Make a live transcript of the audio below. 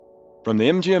From the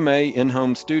MGMA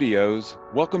in-home studios,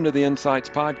 welcome to the Insights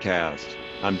Podcast.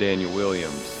 I'm Daniel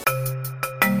Williams.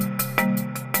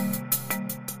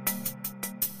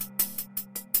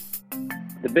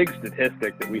 The big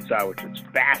statistic that we saw, which was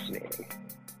fascinating,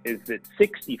 is that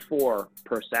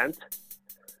 64%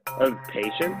 of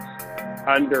patients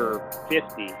under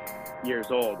 50 years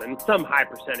old, and some high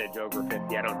percentage over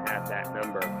 50, I don't have that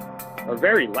number, are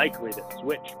very likely to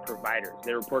switch providers.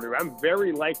 They reported, I'm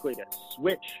very likely to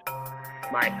switch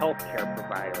my healthcare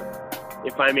provider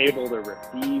if I'm able to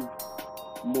receive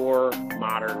more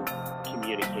modern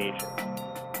communication.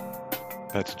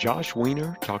 That's Josh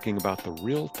Weiner talking about the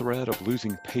real threat of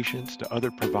losing patients to other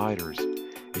providers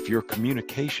if your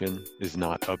communication is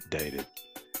not updated.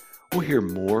 We'll hear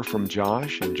more from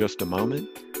Josh in just a moment,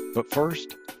 but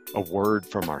first, a word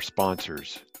from our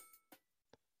sponsors.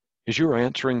 Is your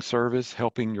answering service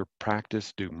helping your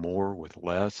practice do more with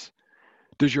less?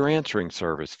 Does your answering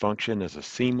service function as a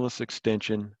seamless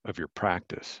extension of your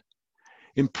practice?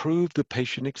 Improve the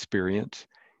patient experience,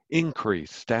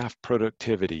 increase staff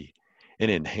productivity,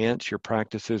 and enhance your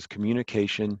practice's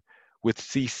communication with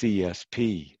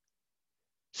CCSP.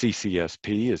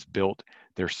 CCSP has built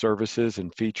their services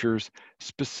and features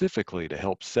specifically to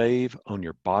help save on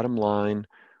your bottom line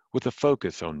with a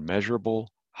focus on measurable,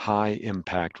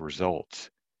 high-impact results.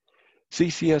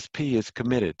 CCSP is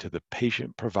committed to the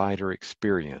patient-provider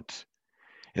experience,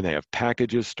 and they have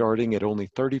packages starting at only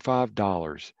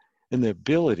 $35 and the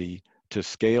ability to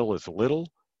scale as little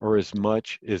or as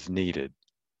much as needed.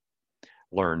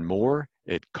 Learn more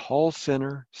at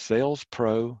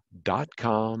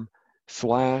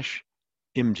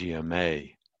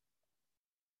callcentersalespro.com/MGMA.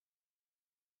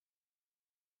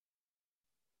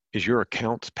 Is your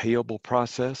accounts payable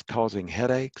process causing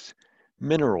headaches?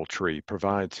 MineralTree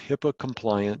provides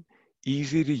HIPAA-compliant,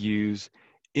 easy-to-use,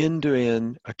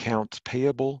 end-to-end accounts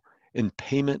payable and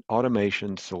payment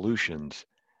automation solutions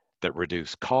that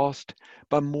reduce cost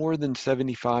by more than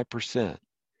 75%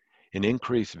 and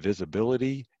increase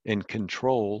visibility and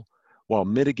control while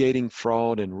mitigating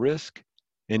fraud and risk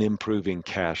and improving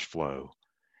cash flow.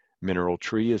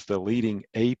 MineralTree is the leading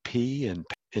AP and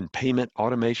payment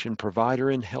automation provider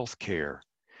in healthcare,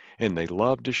 and they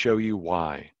love to show you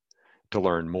why. To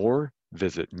learn more,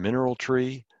 visit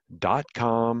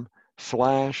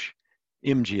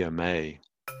mineraltree.com/MGMA.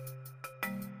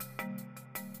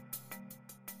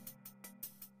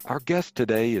 Our guest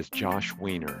today is Josh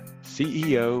Weiner,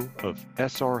 CEO of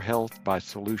SR Health by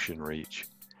SolutionReach.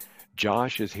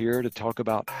 Josh is here to talk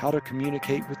about how to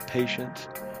communicate with patients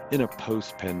in a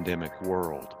post-pandemic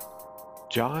world.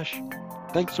 Josh,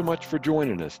 thanks so much for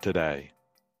joining us today.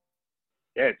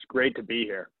 Yeah, it's great to be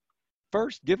here.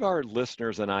 First, give our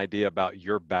listeners an idea about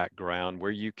your background,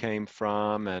 where you came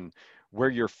from, and where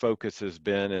your focus has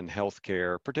been in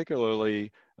healthcare,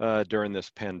 particularly during this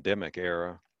pandemic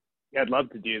era. Yeah, I'd love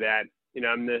to do that.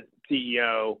 I'm the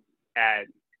CEO at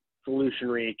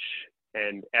SolutionReach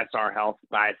and SR Health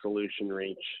by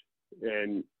SolutionReach.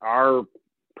 And our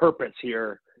purpose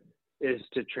here is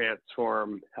to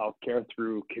transform healthcare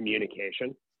through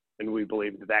communication. And we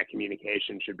believe that that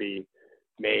communication should be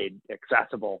made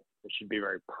accessible. It should be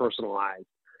very personalized,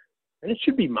 and it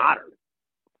should be modern.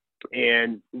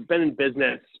 And we've been in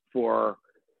business for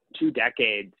 2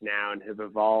 decades now and have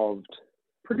evolved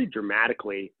pretty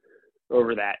dramatically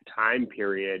over that time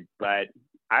period. But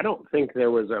I don't think there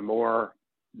was a more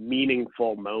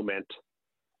meaningful moment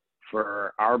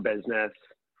for our business,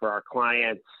 for our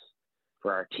clients,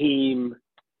 for our team,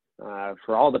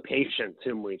 for all the patients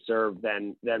whom we serve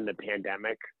than the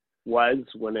pandemic was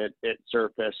when it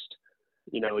surfaced,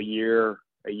 a year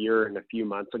and a few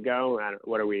months ago.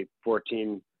 What are we,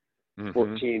 15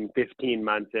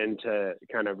 months into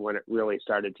kind of when it really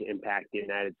started to impact the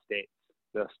United States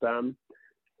system.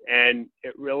 And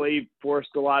it really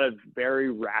forced a lot of very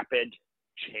rapid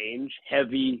change,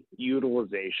 heavy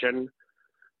utilization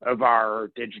of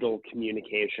our digital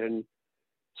communication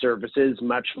services,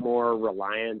 much more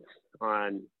reliance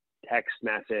on text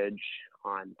message,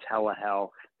 on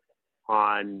telehealth,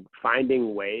 on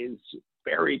finding ways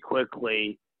very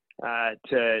quickly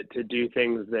to do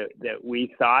things that we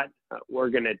thought were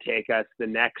going to take us the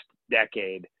next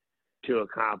decade to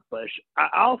accomplish.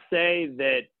 I'll say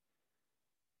that,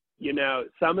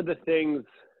 some of the things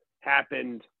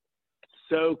happened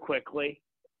so quickly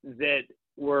that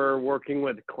we're working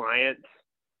with clients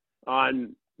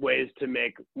on ways to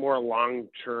make more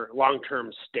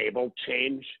long-term stable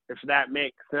change, if that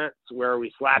makes sense, where we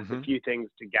slapped a few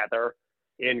things together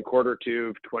in Q2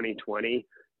 of 2020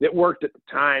 that worked at the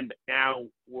time, but now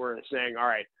we're saying, all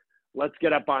right, let's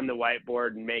get up on the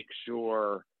whiteboard and make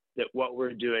sure that what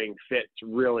we're doing fits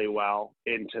really well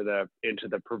into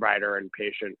the provider and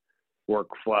patient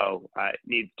workflow. It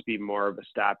needs to be more of a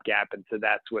stopgap, and so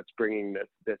that's what's bringing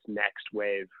this next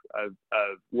wave of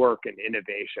work and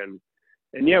innovation.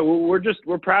 And yeah,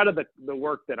 we're proud of the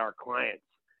work that our clients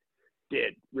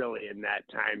did really in that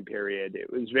time period.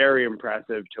 It was very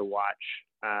impressive to watch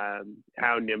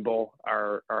how nimble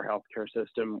our healthcare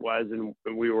system was, and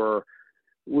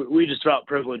we just felt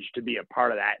privileged to be a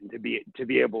part of that and to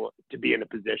be able to be in a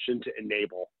position to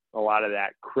enable a lot of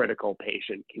that critical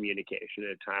patient communication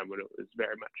at a time when it was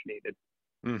very much needed.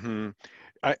 Mm-hmm.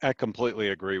 I completely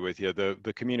agree with you.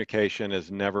 The communication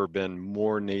has never been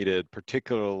more needed,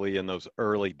 particularly in those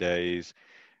early days.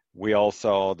 We all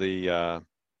saw the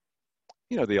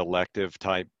the elective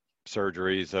type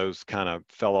surgeries; those kind of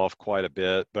fell off quite a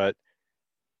bit. But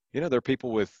there are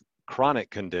people with chronic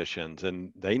conditions,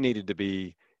 and they needed to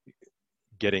be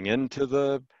getting into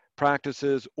the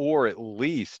practices, or at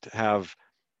least have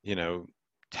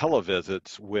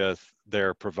televisits with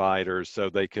their providers so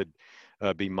they could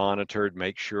be monitored,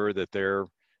 make sure that they're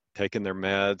taking their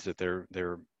meds, that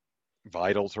their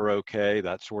vitals are okay,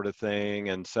 that sort of thing.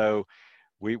 And so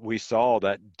we saw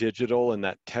that digital and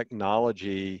that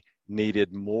technology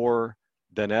needed more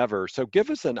than ever. So give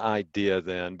us an idea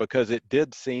then, because it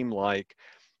did seem like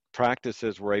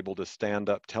practices were able to stand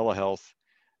up telehealth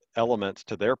elements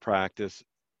to their practice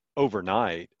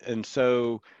overnight. And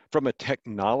so from a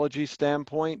technology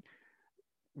standpoint,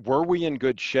 were we in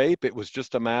good shape? It was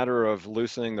just a matter of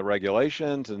loosening the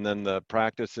regulations and then the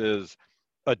practices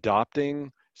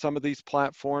adopting some of these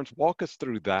platforms. Walk us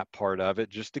through that part of it,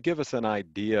 just to give us an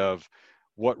idea of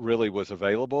what really was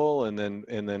available and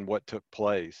then what took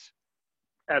place.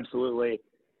 Absolutely.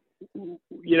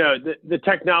 The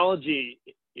technology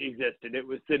existed. It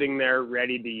was sitting there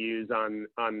ready to use on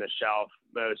the shelf.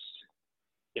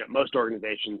 Most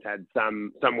organizations had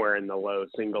somewhere in the low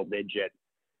single digit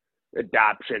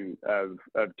adoption of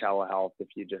telehealth. If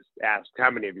you just asked how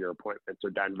many of your appointments are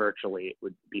done virtually, it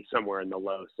would be somewhere in the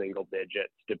low single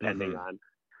digits, depending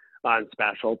on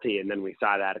specialty. And then we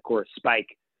saw that, of course, spike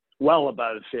well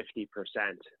above 50%.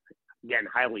 Again,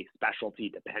 highly specialty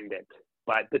dependent.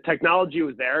 But the technology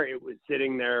was there. It was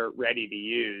sitting there ready to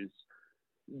use.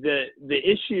 The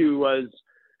issue was,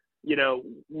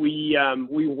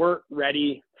 we weren't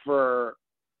ready for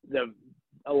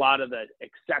a lot of the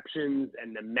exceptions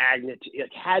and the magnitude.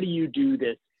 Like, how do you do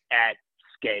this at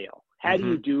scale? How do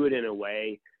you do it in a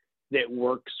way that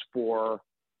works for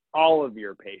all of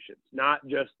your patients, not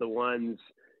just the ones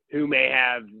who may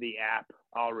have the app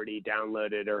already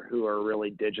downloaded or who are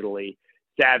really digitally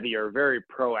savvy or very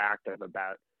proactive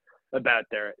about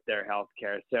their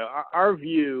healthcare. So our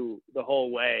view the whole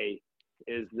way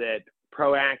is that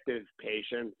proactive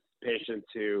patients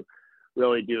who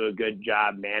really do a good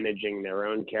job managing their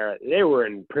own care, they were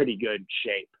in pretty good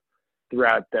shape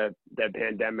throughout the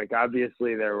pandemic.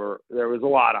 Obviously, there was a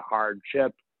lot of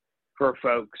hardship for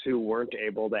folks who weren't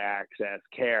able to access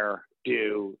care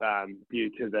due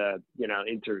to the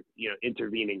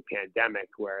intervening pandemic,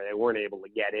 where they weren't able to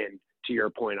get in, to your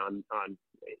point, on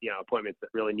appointments that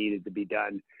really needed to be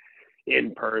done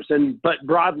in person. But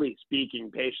broadly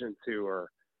speaking, patients who are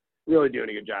really doing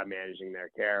a good job managing their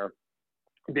care,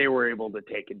 they were able to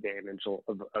take advantage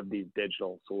of these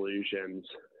digital solutions.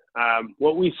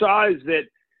 What we saw is that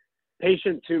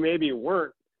patients who maybe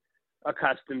weren't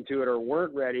accustomed to it or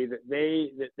weren't ready, that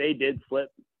they did slip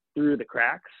through the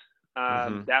cracks.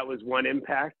 That was one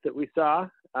impact that we saw.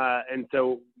 And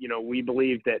so, we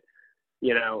believe that,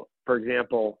 for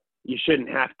example, you shouldn't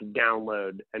have to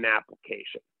download an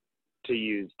application to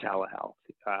use telehealth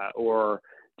or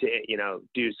to,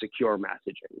 do secure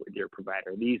messaging with your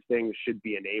provider. These things should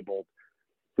be enabled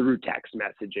through text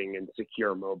messaging and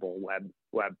secure mobile web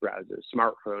browsers.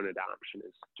 Smartphone adoption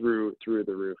is through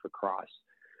the roof across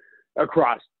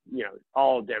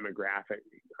all demographic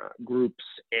groups,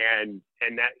 and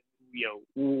that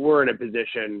we're in a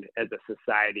position as a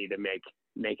society to make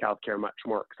healthcare much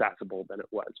more accessible than it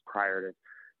was prior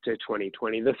to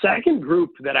 2020. The second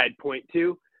group that I'd point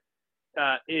to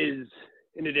is,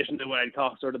 in addition to what I'd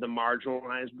call sort of the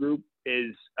marginalized group,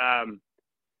 is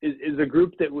a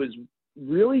group that was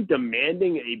really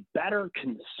demanding a better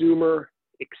consumer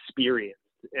experience.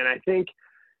 And I think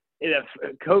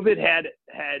COVID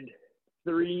had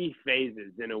three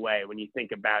phases in a way when you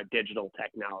think about digital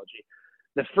technology.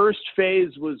 The first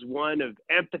phase was one of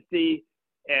empathy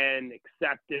and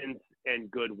acceptance and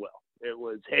goodwill. It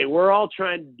was, hey, we're all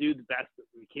trying to do the best that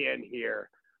we can here.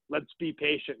 Let's be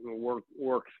patient and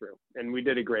work through. And we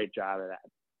did a great job of that.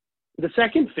 The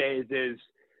second phase is,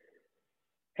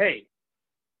 hey,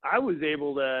 I was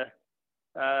able to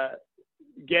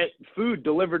get food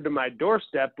delivered to my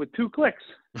doorstep with 2 clicks.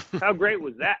 How great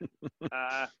was that?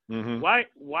 Why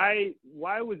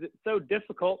was it so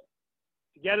difficult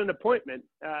to get an appointment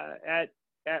at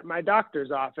my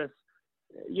doctor's office?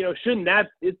 Shouldn't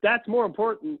that's more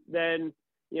important than,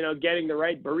 getting the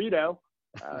right burrito?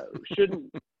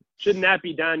 Shouldn't that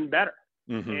be done better?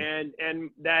 And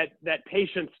that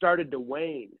patience started to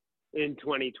wane in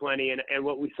 2020. And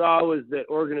what we saw was that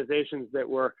organizations that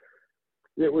were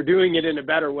doing it in a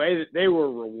better way, that they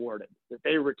were rewarded, that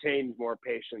they retained more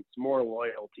patients, more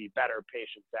loyalty, better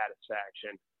patient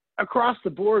satisfaction. Across the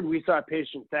board, we saw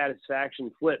patient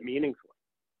satisfaction flip meaningfully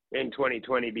in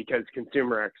 2020 because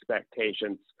consumer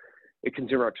expectations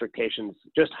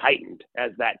just heightened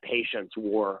as that patience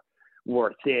wore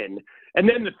thin. And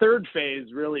then the third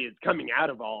phase really is coming out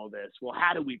of all of this. Well,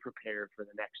 how do we prepare for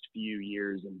the next few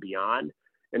years and beyond?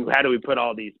 And how do we put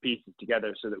all these pieces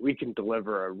together so that we can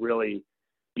deliver a really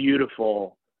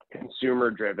beautiful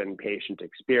consumer-driven patient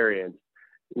experience,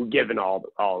 given all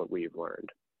that we've learned?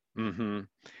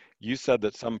 You said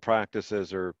that some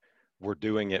practices were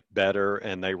doing it better,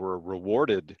 and they were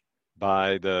rewarded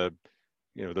by the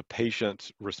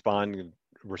patients responding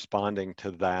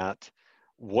to that.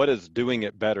 What does doing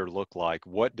it better look like?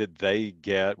 What did they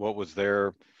get? What was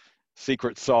their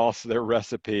secret sauce, their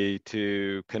recipe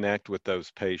to connect with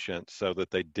those patients so that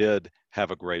they did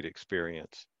have a great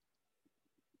experience?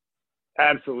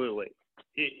 Absolutely.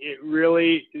 It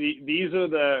really, these are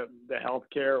the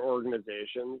healthcare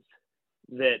organizations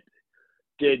that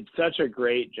did such a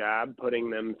great job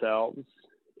putting themselves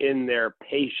in their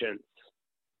patients'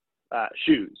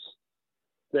 shoes,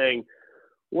 saying,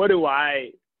 what do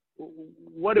I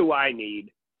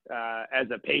need as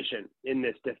a patient in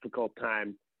this difficult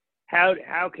time?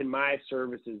 How can my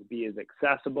services be as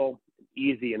accessible,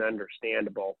 easy, and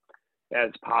understandable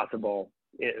as possible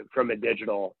from a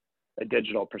digital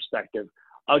perspective?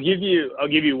 I'll give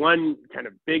you one kind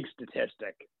of big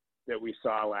statistic that we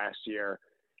saw last year,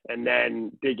 and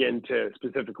then dig into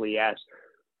specifically ask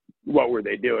what were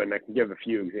they doing. I can give a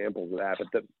few examples of that,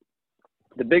 but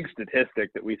the big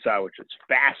statistic that we saw, which is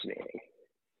fascinating,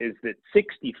 is that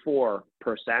 64%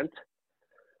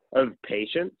 of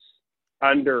patients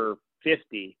under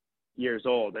 50 years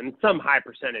old, and some high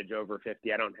percentage over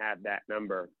 50, I don't have that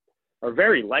number, are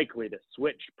very likely to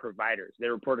switch providers. They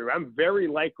reported, I'm very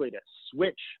likely to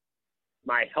switch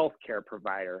my healthcare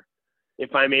provider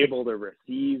if I'm able to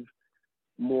receive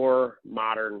more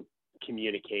modern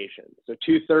communication. So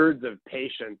 2/3 of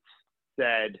patients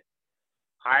said,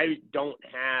 I don't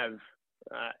have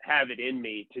it in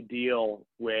me to deal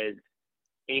with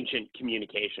ancient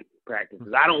communication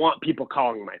practices. I don't want people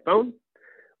calling my phone,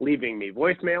 leaving me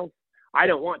voicemails. I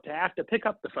don't want to have to pick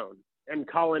up the phone and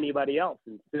call anybody else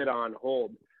and sit on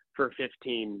hold for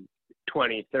 15,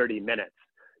 20, 30 minutes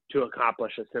to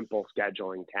accomplish a simple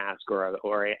scheduling task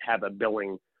or have a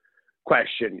billing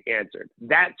question answered.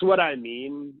 That's what I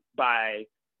mean by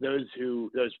those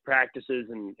practices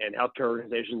and healthcare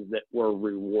organizations that were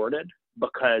rewarded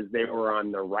because they were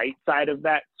on the right side of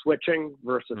that switching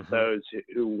versus those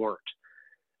who weren't.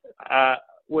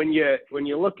 When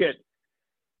you look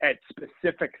at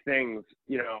specific things,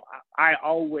 I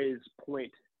always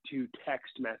point to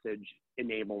text message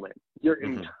enablement. Your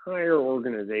entire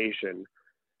organization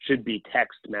should be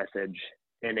text message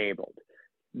enabled.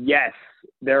 Yes,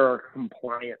 there are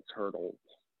compliance hurdles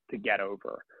to get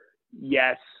over.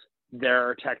 Yes, there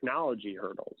are technology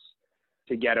hurdles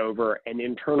to get over and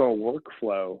internal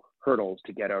workflow hurdles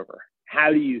to get over.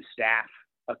 How do you staff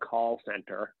a call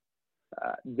center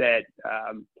that's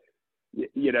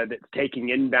taking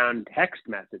inbound text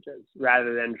messages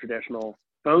rather than traditional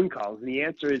phone calls? And the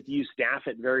answer is you staff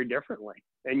it very differently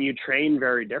and you train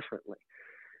very differently.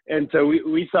 And so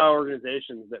we saw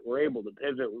organizations that were able to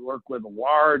pivot. We worked with a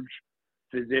large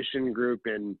physician group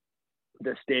in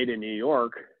the state of New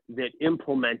York that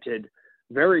implemented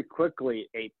very quickly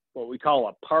what we call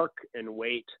a park and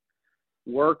wait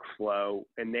workflow,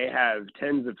 and they have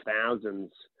tens of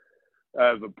thousands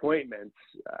of appointments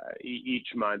each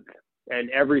month.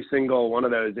 And every single one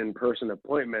of those in-person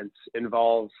appointments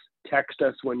involves text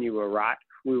us when you arrive.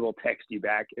 We will text you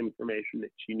back information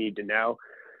that you need to know.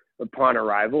 Upon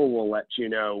arrival, we'll let you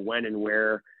know when and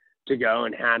where to go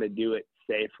and how to do it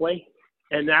safely.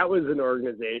 And that was an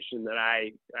organization that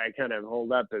I kind of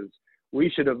hold up as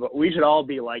we should all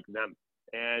be like them.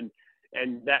 And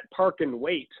that park and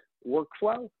wait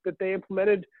workflow that they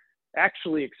implemented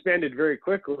actually expanded very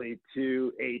quickly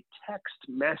to a text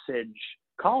message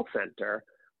call center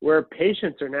where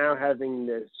patients are now having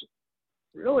this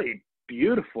really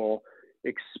beautiful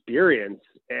experience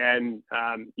and,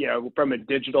 from a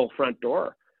digital front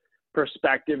door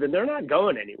perspective, and they're not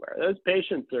going anywhere. Those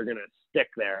patients are going to stick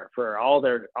there for all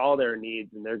their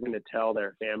needs, and they're going to tell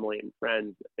their family and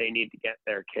friends that they need to get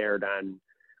their care done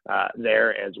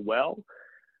there as well.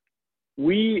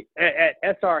 We at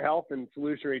SR Health and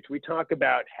Solution Reach, we talk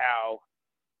about how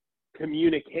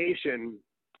communication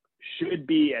should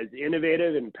be as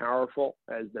innovative and powerful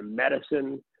as the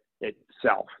medicine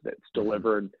itself that's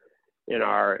delivered in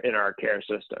our care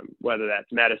system, whether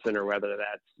that's medicine or whether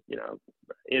that's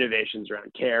innovations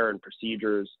around care and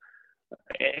procedures.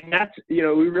 And that's we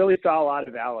really saw a lot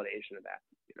of validation of that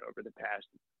over the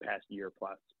past year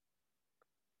plus.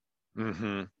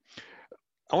 Mm-hmm.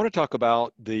 I want to talk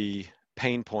about the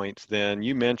pain points then.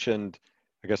 You mentioned,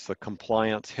 I guess, the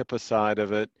compliance HIPAA side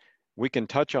of it. We can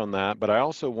touch on that, but I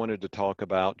also wanted to talk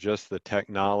about just the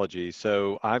technology.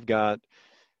 So I've got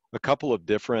a couple of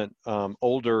different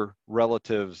older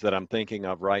relatives that I'm thinking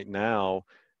of right now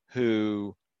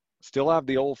who still have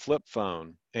the old flip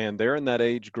phone, and they're in that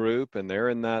age group and they're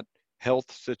in that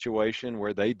health situation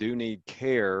where they do need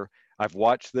care. I've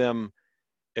watched them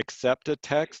accept a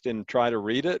text and try to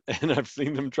read it, and I've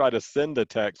seen them try to send a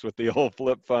text with the old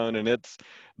flip phone, and it's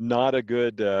not a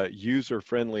good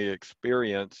user-friendly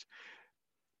experience.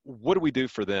 What do we do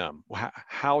for them?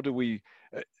 How do we,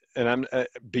 and I'm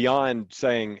beyond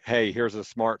saying, hey, here's a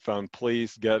smartphone,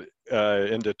 please get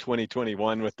into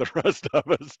 2021 with the rest of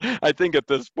us. I think at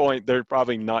this point, they're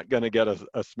probably not going to get a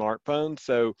smartphone.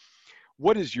 So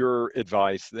what is your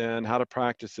advice then? How do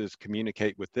practices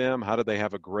communicate with them? How do they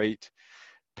have a great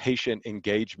patient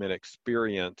engagement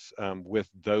experience with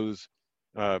those,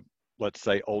 let's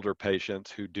say, older patients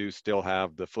who do still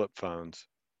have the flip phones?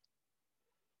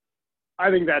 I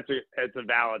think it's a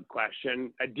valid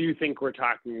question. I do think we're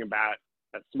talking about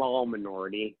a small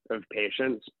minority of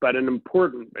patients, but an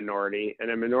important minority, and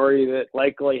a minority that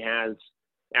likely has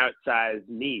outsized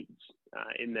needs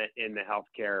in the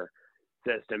healthcare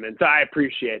system. And so I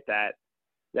appreciate that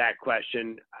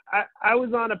question. I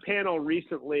was on a panel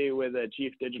recently with a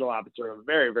chief digital officer of a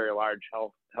very, very large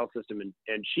health system,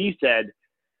 and she said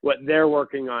what they're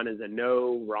working on is a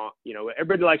no wrong.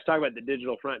 Everybody likes to talk about the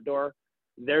digital front door.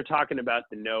 They're talking about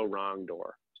the no wrong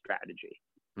door strategy.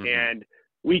 Mm-hmm. And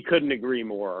we couldn't agree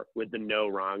more with the no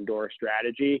wrong door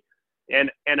strategy.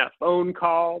 And a phone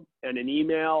call and an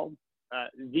email,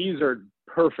 these are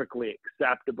perfectly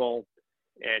acceptable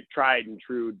and tried and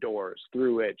true doors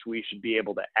through which we should be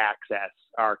able to access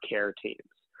our care teams.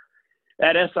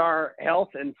 At SR Health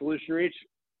and Solution Reach,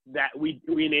 that we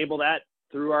enable that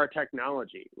through our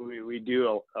technology. We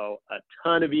do a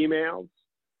ton of emails.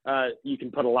 You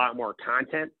can put a lot more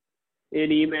content in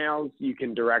emails. You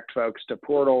can direct folks to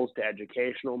portals, to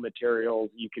educational materials.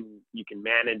 You can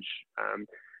manage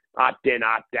opt-in,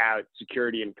 opt-out,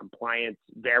 security and compliance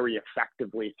very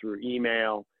effectively through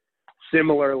email.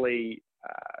 Similarly,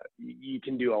 you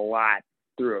can do a lot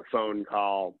through a phone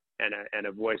call and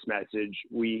a voice message.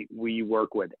 We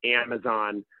work with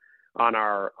Amazon on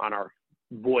our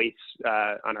voice,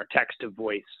 on our text to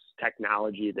voice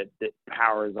technology that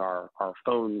powers our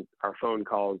phone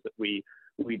calls that we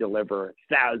deliver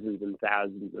thousands and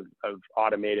thousands of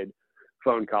automated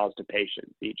phone calls to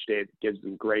patients each day that gives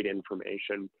them great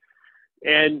information.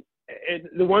 And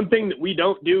the one thing that we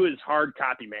don't do is hard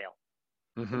copy mail.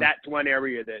 Mm-hmm. That's one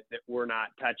area that we're not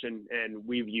touching, and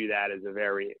we view that as a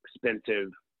very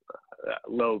expensive,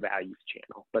 low value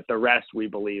channel. But the rest we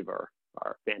believe are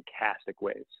fantastic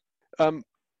ways.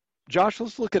 Josh,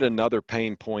 let's look at another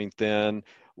pain point then.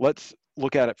 Let's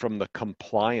look at it from the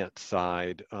compliance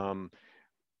side.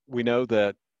 We know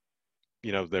that,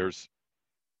 there's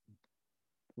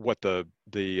what the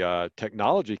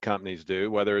technology companies do,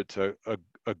 whether it's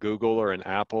a Google or an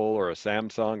Apple or a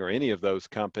Samsung or any of those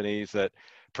companies that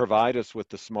provide us with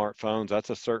the smartphones. That's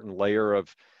a certain layer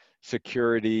of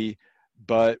security.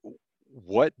 But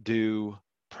what do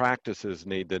practices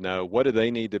need to know? What do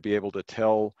they need to be able to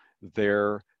tell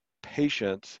their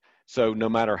patients? So no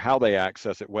matter how they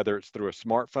access it, whether it's through a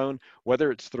smartphone,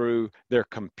 whether it's through their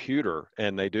computer,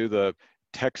 and they do the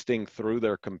texting through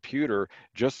their computer,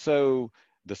 just so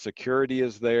the security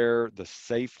is there, the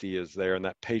safety is there, and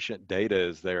that patient data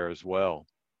is there as well.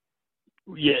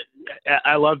 Yeah,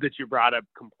 I love that you brought up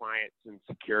compliance and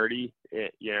security.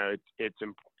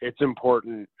 It's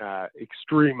important,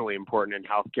 extremely important in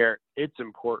healthcare. It's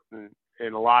important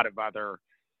in a lot of other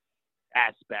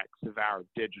aspects of our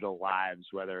digital lives,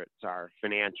 whether it's our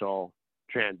financial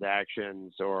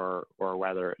transactions or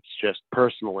whether it's just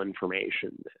personal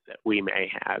information that we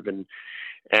may have. And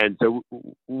so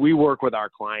we work with our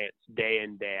clients day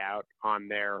in, day out on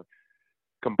their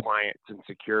compliance and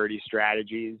security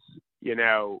strategies.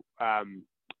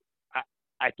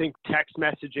 I think text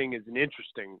messaging is an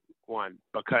interesting one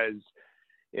because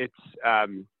it's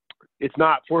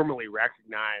not formally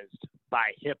recognized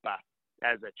by HIPAA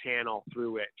as a channel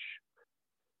through which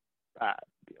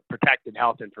protected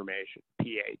health information,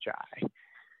 PHI,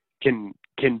 can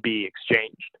be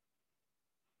exchanged,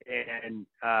 and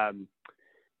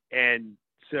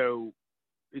so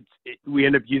we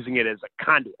end up using it as a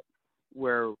conduit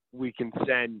where we can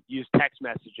use text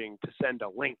messaging to send a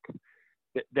link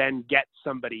that then gets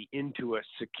somebody into a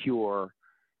secure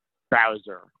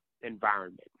browser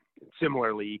environment.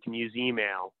 Similarly, you can use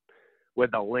email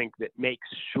with a link that makes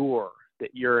sure that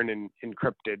you're in an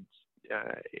encrypted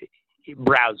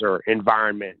browser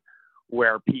environment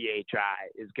where PHI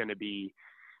is going to be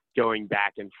going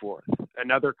back and forth.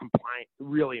 Another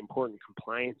really important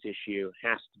compliance issue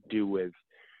has to do with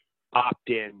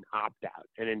opt-in, opt-out,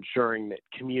 and ensuring that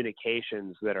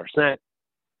communications that are sent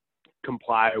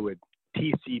comply with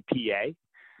TCPA,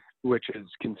 which is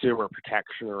consumer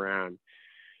protection around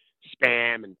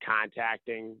spam and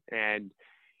contacting, and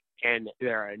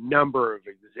there are a number of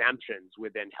exemptions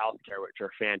within healthcare which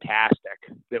are fantastic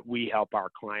that we help our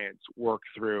clients work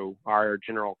through, our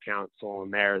general counsel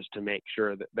and theirs, to make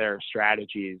sure that their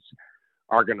strategies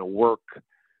are going to work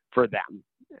for them.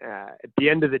 At the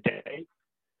end of the day,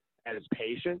 as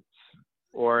patients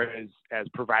or as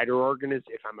provider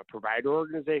if I'm a provider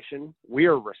organization, we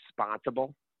are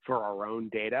responsible for our own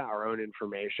data, our own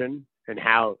information, and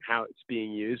how it's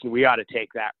being used. And we ought to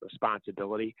take that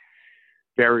responsibility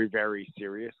very, very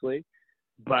seriously.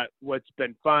 But what's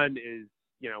been fun is,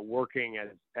 working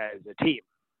as a team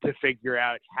to figure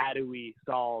out how do we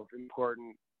solve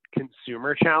important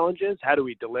consumer challenges? How do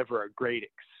we deliver a great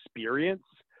experience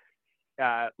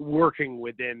working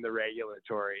within the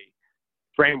regulatory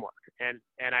framework? And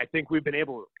I think we've been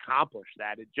able to accomplish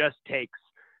that. It just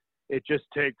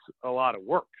takes a lot of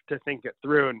work to think it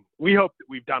through. And we hope that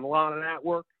we've done a lot of that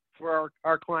work for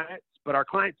our clients, but our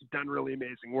clients have done really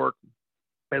amazing work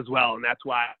as well. And that's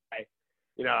why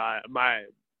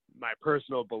my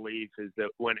personal belief is that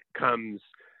when it comes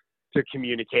to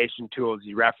communication tools,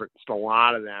 you referenced a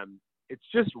lot of them, it's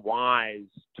just wise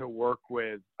to work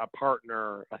with a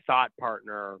partner, a thought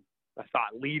partner, a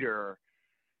thought leader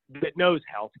that knows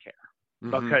healthcare,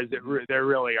 because there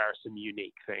really are some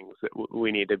unique things that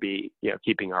we need to be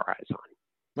keeping our eyes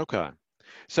on. Okay.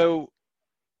 So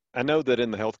I know that in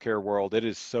the healthcare world, it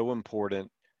is so important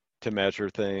to measure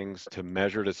things,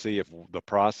 to see if the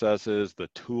processes, the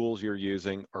tools you're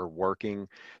using are working.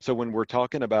 So when we're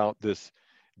talking about this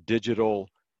digital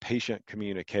patient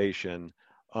communication,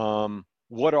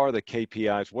 what are the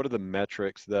KPIs? What are the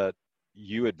metrics that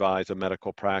you advise a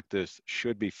medical practice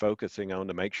should be focusing on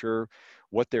to make sure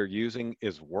what they're using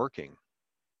is working?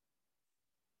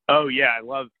 Oh yeah, I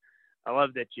love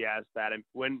that you asked that. And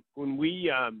when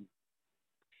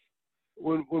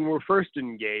we're first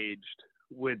engaged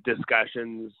with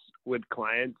discussions with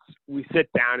clients, we sit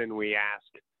down and we ask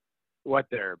what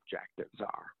their objectives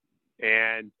are.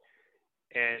 And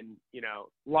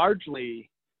largely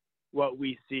what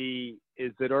we see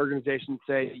is that organizations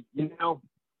say,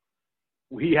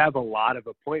 we have a lot of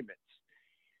appointments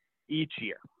each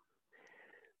year.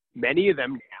 Many of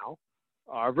them now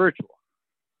are virtual.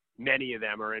 Many of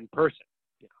them are in person.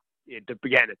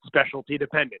 Again, it's specialty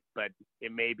dependent, but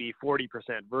it may be 40%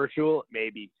 virtual, it may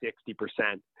be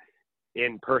 60%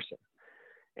 in person.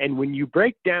 And when you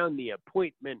break down the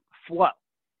appointment flow,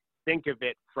 think of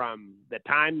it from the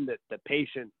time that the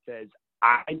patient says,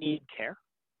 I need care,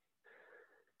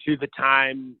 to the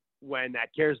time when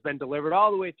that care has been delivered,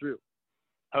 all the way through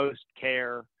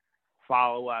post-care,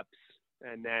 follow-ups,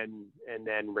 and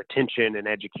then retention and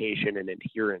education and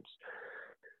adherence.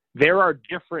 There are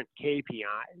different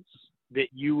KPIs that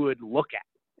you would look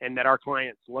at and that our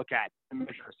clients look at to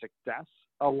measure success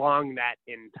along that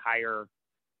entire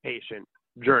patient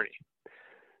journey.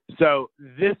 So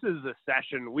this is a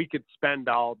session we could spend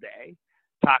all day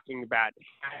talking about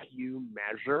how you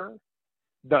measure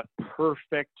the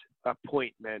perfect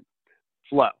appointment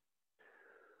flow.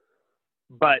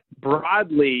 But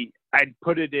broadly, I'd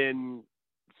put it in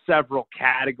several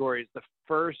categories. The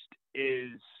first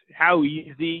is, how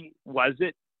easy was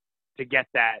it to get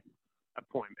that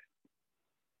appointment?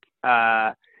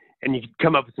 And you can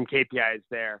come up with some KPIs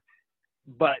there.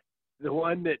 But the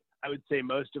one that I would say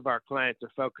most of our clients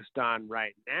are focused on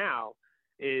right now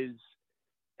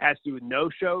has to do with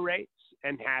no-show rates,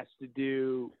 and has to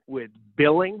do with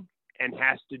billing, and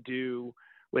has to do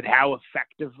with how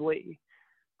effectively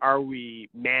are we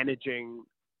managing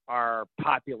our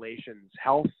population's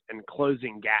health and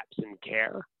closing gaps in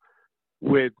care.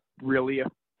 with really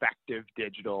effective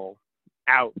digital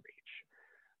outreach.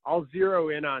 I'll zero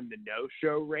in on the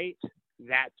no-show rate.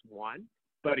 That's one.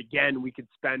 But again, we could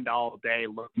spend all day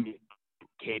looking at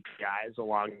KPIs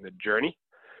along the journey.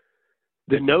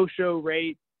 The no-show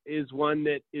rate is one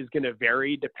that is going to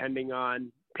vary depending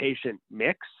on patient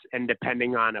mix and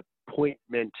depending on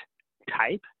appointment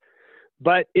type.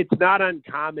 But it's not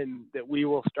uncommon that we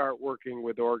will start working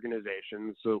with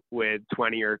organizations with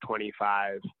 20 or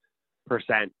 25%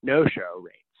 no-show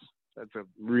rates. That's a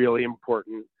really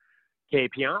important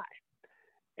KPI.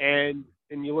 And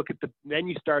you look at then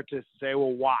you start to say,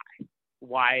 well, why?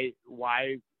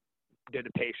 Why did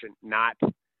a patient not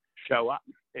show up?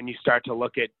 And you start to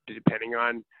look at, depending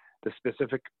on the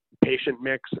specific patient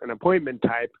mix and appointment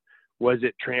type, was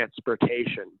it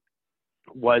transportation?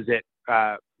 Was it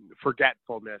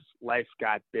forgetfulness? Life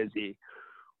got busy?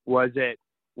 Was it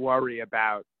worry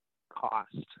about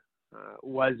cost?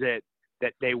 Was it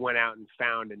that they went out and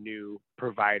found a new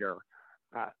provider?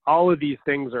 All of these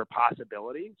things are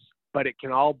possibilities, but it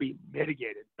can all be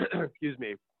mitigated, excuse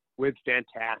me, with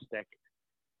fantastic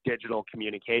digital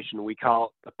communication. We call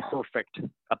it the perfect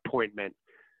appointment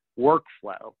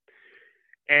workflow.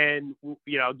 And,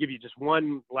 I'll give you just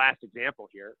one last example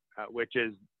here, which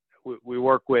is we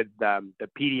work with the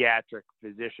Pediatric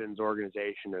Physicians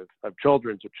Organization of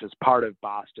Children's, which is part of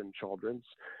Boston Children's,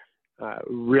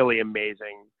 really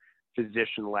amazing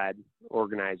physician-led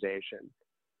organization.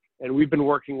 And we've been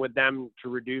working with them to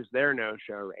reduce their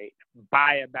no-show rate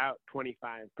by about 25%.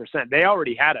 They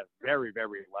already had a very,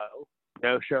 very low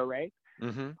no-show rate.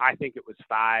 Mm-hmm. I think it was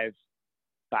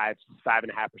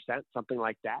 5.5%, something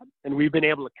like that. And we've been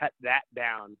able to cut that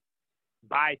down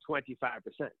by 25%.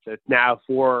 So it's now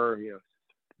 4%.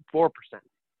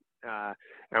 And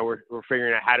we're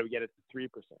figuring out how do we get it to 3%.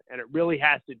 And it really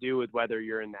has to do with whether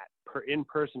you're in that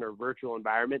in-person or virtual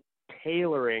environment,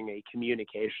 tailoring a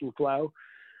communication flow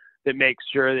that makes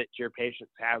sure that your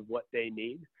patients have what they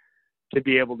need to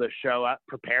be able to show up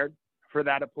prepared for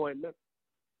that appointment.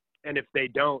 And if they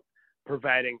don't,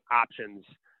 providing options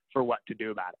for what to do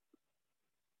about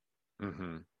it.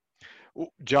 Mm-hmm.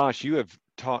 Well, Josh, you have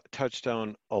touched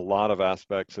on a lot of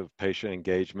aspects of patient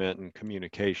engagement and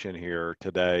communication here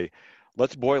today.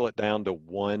 Let's boil it down to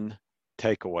one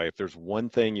takeaway. If there's one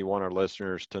thing you want our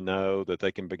listeners to know that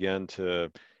they can begin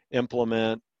to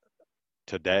implement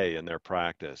today in their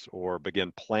practice or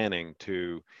begin planning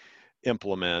to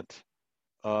implement,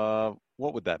 what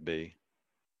would that be?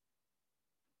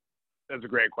 That's a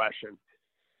great question.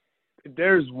 If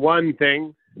there's one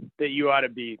thing that you ought to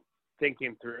be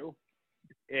thinking through,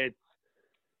 it's,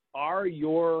 are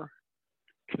your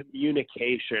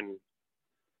communication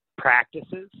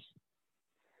practices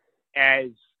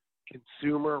as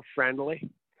consumer friendly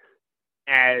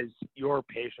as your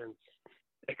patients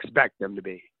expect them to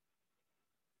be?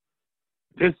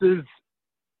 This is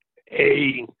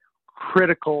a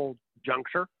critical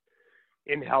juncture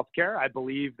in healthcare. I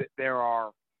believe that there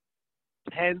are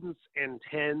tens and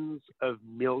tens of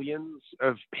millions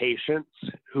of patients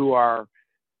who are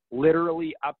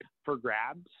literally up for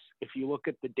grabs. If you look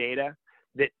at the data,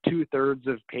 that 2/3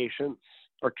 of patients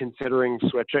are considering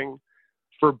switching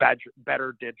for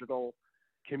better digital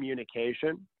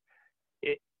communication.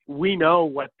 We know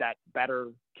what that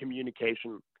better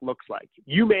communication looks like.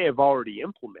 You may have already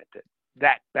implemented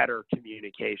that better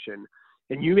communication,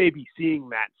 and you may be seeing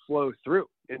that flow through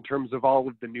in terms of all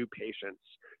of the new patients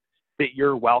that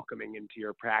you're welcoming into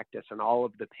your practice and all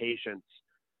of the patients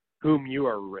whom you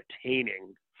are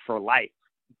retaining for life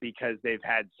because they've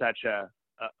had such a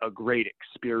great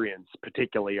experience,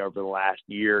 particularly over the last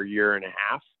year and a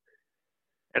half.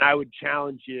 And I would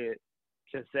challenge you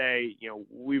to say,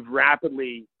 we've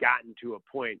rapidly gotten to a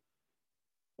point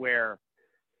where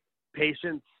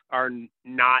patients are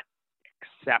not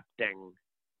accepting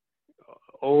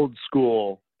old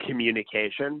school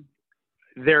communication.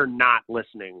 They're not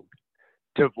listening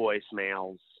to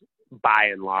voicemails by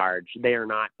and large. They are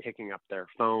not picking up their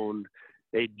phone.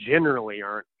 They generally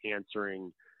aren't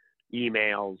answering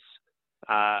emails.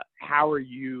 How are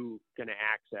you going to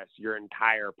access your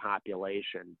entire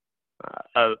population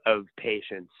of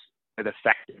patients with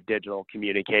effective digital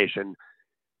communication?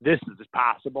 This is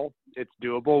possible. It's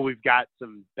doable. We've got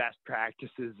some best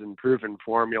practices and proven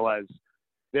formulas.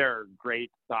 There are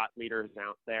great thought leaders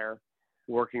out there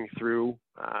working through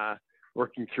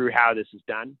how this is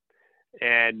done.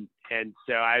 And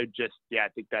so I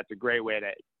think that's a great way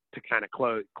to kind of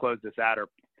close this out or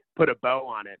put a bow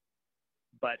on it.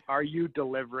 But are you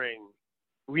delivering?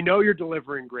 We know you're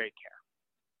delivering great care,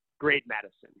 great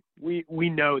medicine. We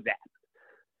know that.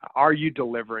 Are you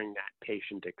delivering that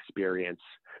patient experience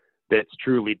that's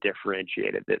truly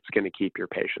differentiated, that's going to keep your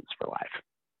patients for life.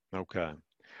 Okay.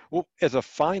 Well, as a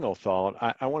final thought,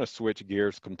 I want to switch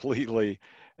gears completely.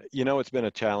 It's been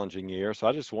a challenging year, so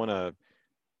I just want to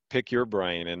pick your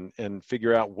brain and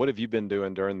figure out, what have you been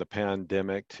doing during the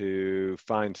pandemic to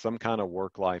find some kind of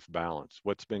work-life balance?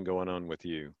 What's been going on with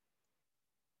you?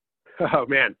 Oh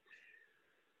man,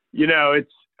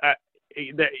 it's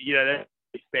there's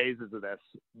phases of this,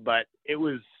 but it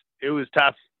was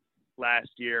tough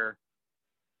last year.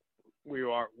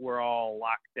 We're all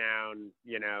locked down,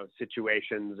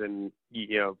 situations, and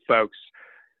folks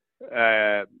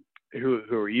who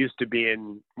are used to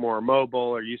being more mobile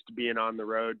or used to being on the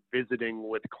road, visiting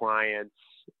with clients,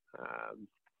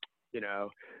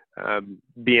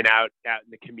 being out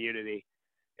in the community,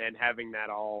 and having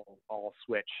that all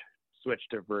switch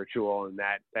to virtual, and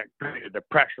that created a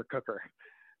pressure cooker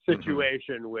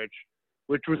situation, which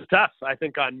was tough. I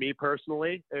think on me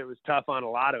personally, it was tough on a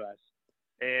lot of us.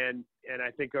 And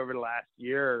I think over the last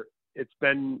year, it's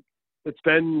been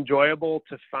enjoyable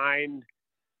to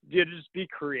just be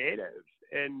creative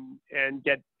and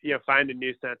get, find a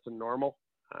new sense of normal.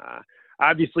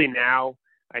 Obviously now,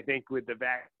 I think with the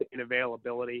vaccine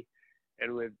availability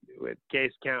and with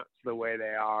case counts the way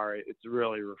they are, it's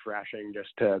really refreshing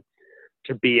just to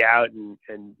be out and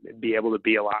be able to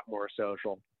be a lot more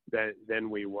social than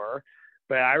we were.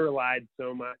 But I relied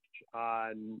so much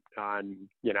on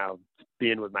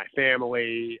being with my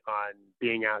family, on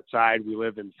being outside. We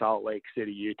live in Salt Lake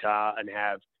City, Utah, and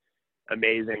have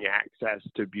amazing access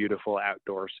to beautiful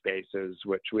outdoor spaces,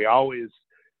 which we always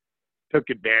took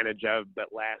advantage of.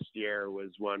 But last year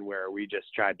was one where we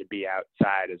just tried to be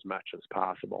outside as much as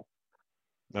possible.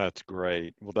 That's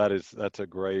great. Well, that's a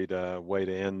great way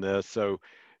to end this. So,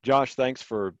 Josh, thanks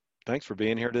for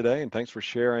being here today, and thanks for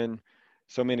sharing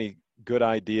so many good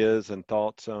ideas and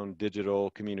thoughts on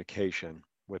digital communication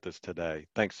with us today.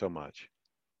 Thanks so much.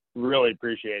 Really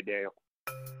appreciate it, Daniel.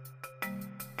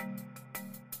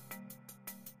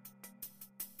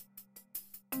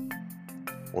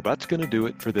 Well, that's going to do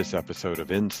it for this episode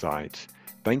of Insights.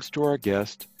 Thanks to our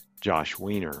guest, Josh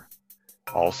Weiner.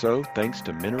 Also, thanks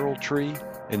to Mineral Tree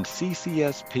and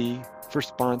CCSP for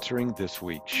sponsoring this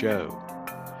week's show.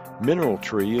 Mineral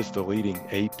Tree is the leading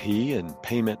AP and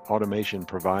payment automation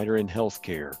provider in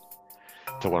healthcare.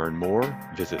 To learn more,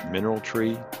 visit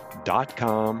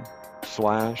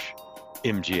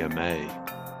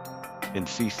mineraltree.com/MGMA. And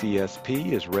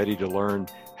CCSP is ready to learn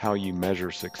how you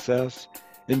measure success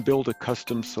and build a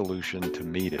custom solution to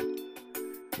meet it.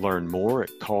 Learn more at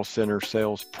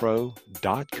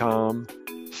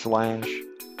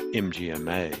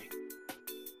callcentersalespro.com/MGMA.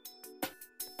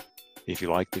 If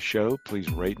you like the show,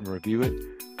 please rate and review it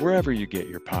wherever you get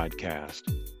your podcast.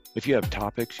 If you have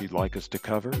topics you'd like us to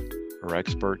cover or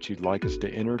experts you'd like us to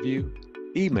interview,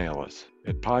 email us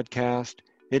at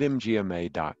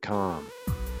podcast@mgma.com.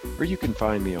 Or you can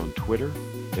find me on Twitter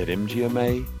at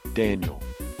MGMADaniel.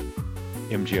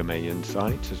 MGMA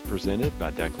Insights is presented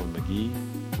by Declan McGee,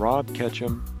 Rob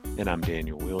Ketchum, and I'm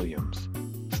Daniel Williams.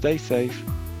 Stay safe,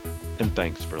 and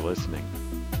thanks for listening.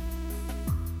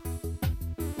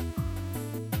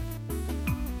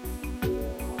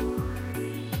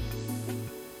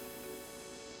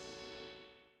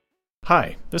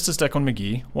 Hi, this is Declan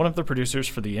McGee, one of the producers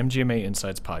for the MGMA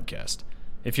Insights podcast.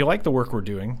 If you like the work we're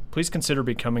doing, please consider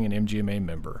becoming an MGMA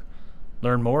member.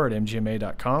 Learn more at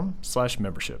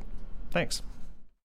mgma.com/membership. Thanks.